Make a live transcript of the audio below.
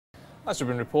As we've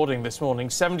been reporting this morning,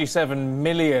 77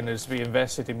 million is to be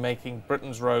invested in making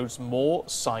Britain's roads more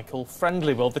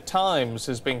cycle-friendly. Well, The Times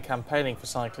has been campaigning for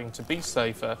cycling to be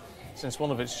safer since one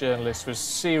of its journalists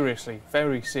was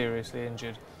very seriously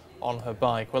injured on her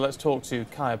bike. Well, let's talk to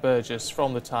Kaya Burgess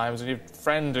from The Times, and your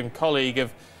friend and colleague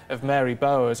of Mary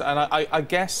Bowers. And I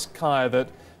guess, Kaya,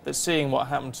 that seeing what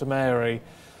happened to Mary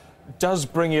does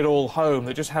bring it all home,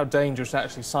 that just how dangerous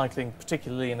actually cycling,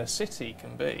 particularly in a city,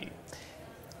 can be.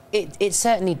 It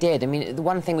certainly did. I mean, the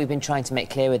one thing we've been trying to make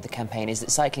clear with the campaign is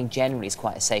that cycling generally is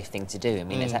quite a safe thing to do. I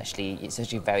mean, it's actually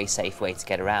a very safe way to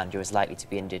get around. You're as likely to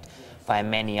be injured via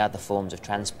many other forms of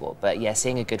transport. But yeah,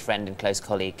 seeing a good friend and close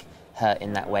colleague hurt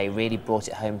in that way really brought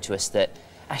it home to us that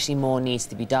actually more needs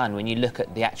to be done. When you look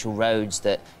at the actual roads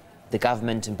that the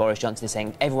government and Boris Johnson is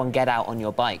saying, everyone get out on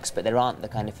your bikes, but there aren't the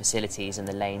kind of facilities and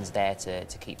the lanes there to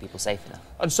keep people safe enough.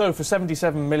 And so for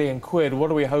 77 million quid,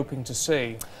 what are we hoping to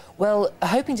see? Well,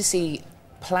 hoping to see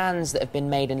plans that have been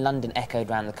made in London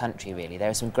echoed around the country, really. There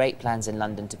are some great plans in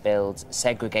London to build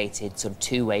segregated sort of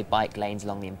two-way bike lanes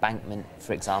along the embankment,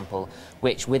 for example,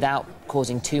 which, without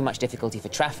causing too much difficulty for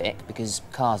traffic, because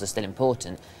cars are still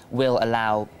important, will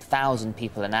allow 1,000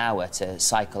 people an hour to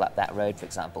cycle up that road, for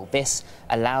example. This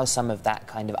allows some of that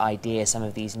kind of idea, some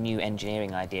of these new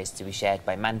engineering ideas to be shared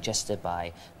by Manchester,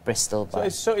 by Bristol.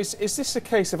 So is this a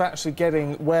case of actually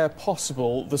getting, where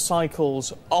possible, the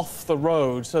cycles off the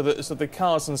road so that the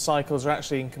cars and cycles are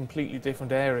actually in completely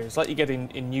different areas, like you get in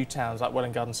new towns like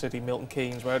Welwyn Garden City, Milton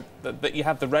Keynes, where that you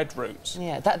have the red routes?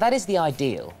 Yeah, that is the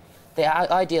ideal.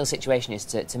 The ideal situation is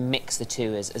to mix the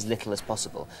two as little as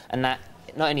possible, and that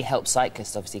not only helps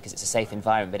cyclists, obviously, because it's a safe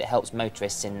environment, but it helps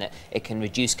motorists in that it can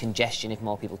reduce congestion if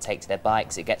more people take to their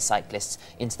bikes. It gets cyclists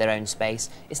into their own space.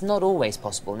 It's not always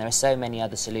possible, and there are so many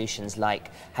other solutions,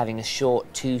 like having a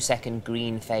short 2-second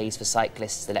green phase for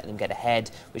cyclists to let them get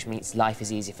ahead, which means life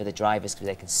is easier for the drivers because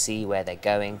they can see where they're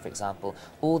going, for example.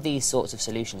 All these sorts of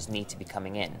solutions need to be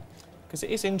coming in. Because it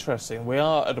is interesting, we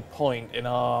are at a point in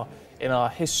our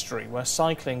history where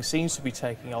cycling seems to be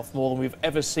taking off more than we've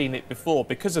ever seen it before,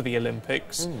 because of the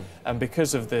Olympics and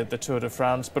because of the Tour de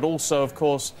France, but also, of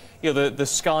course, you know, the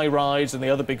Sky rides and the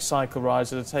other big cycle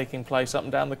rides that are taking place up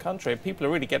and down the country. People are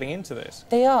really getting into this.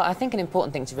 They are. I think an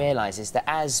important thing to realise is that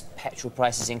as petrol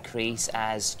prices increase,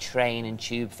 as train and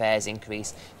tube fares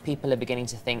increase, people are beginning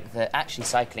to think that actually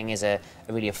cycling is a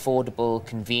really affordable,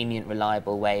 convenient,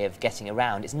 reliable way of getting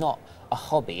around. It's not a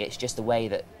hobby, it's just a way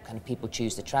that kind of people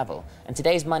choose to travel. And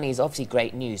today's money is obviously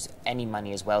great news. Any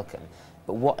money is welcome.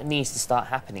 But what needs to start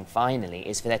happening finally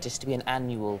is for there just to be an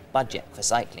annual budget for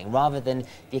cycling, rather than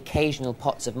the occasional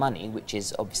pots of money, which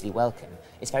is obviously welcome.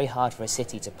 It's very hard for a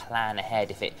city to plan ahead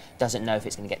if it doesn't know if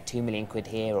it's going to get 2 million quid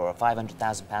here or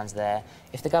 £500,000 there.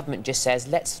 If the government just says,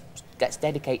 let's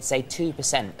dedicate, say,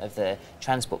 2% of the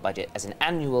transport budget as an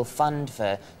annual fund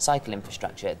for cycle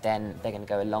infrastructure, then they're going to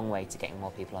go a long way to getting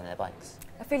more people on their bikes.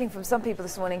 A feeling from some people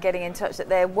this morning getting in touch that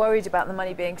they're worried about the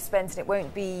money being spent and it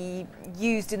won't be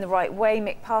used in the right way.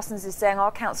 Mick Parsons is saying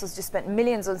our council's just spent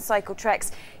millions on cycle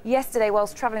tracks. Yesterday,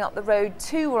 whilst travelling up the road,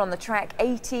 2 were on the track,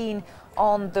 18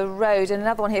 on the road. And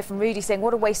another one here from Rudy saying,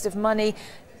 what a waste of money.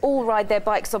 All ride their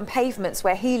bikes on pavements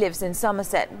where he lives in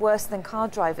Somerset, worse than car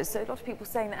drivers. So a lot of people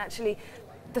saying that actually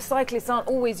the cyclists aren't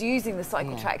always using the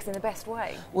cycle tracks in the best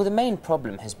way. Well, the main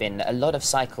problem has been that a lot of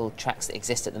cycle tracks that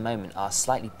exist at the moment are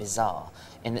slightly bizarre,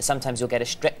 in that sometimes you'll get a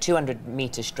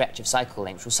 200-metre stretch of cycle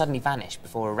lane which will suddenly vanish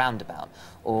before a roundabout,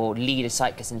 or lead a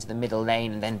cyclist into the middle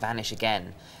lane and then vanish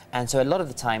again. And so a lot of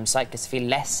the time cyclists feel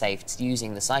less safe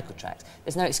using the cycle tracks.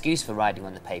 There's no excuse for riding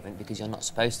on the pavement because you're not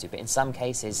supposed to, but in some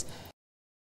cases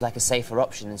like a safer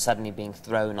option than suddenly being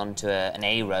thrown onto an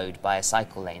A road by a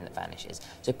cycle lane that vanishes.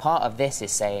 So part of this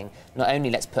is saying, not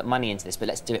only let's put money into this, but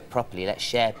let's do it properly. Let's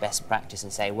share best practice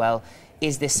and say, well,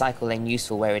 is this cycle lane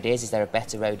useful where it is? Is there a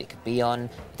better road it could be on?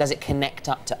 Does it connect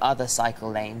up to other cycle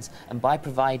lanes? And by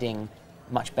providing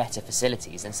much better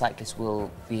facilities, then cyclists will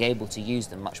be able to use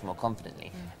them much more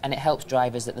confidently. And it helps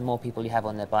drivers that the more people you have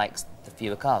on their bikes, the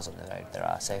fewer cars on the road there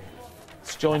are. So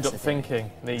it's joined-up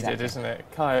thinking needed, exactly. Isn't it?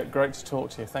 Kaya, great to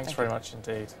talk to you. Thanks very much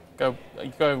indeed.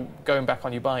 Going back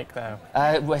on your bike now?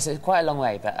 Well, it's quite a long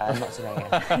way, but not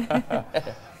today.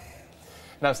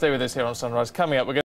 Now stay with us here on Sunrise. Coming up, we're going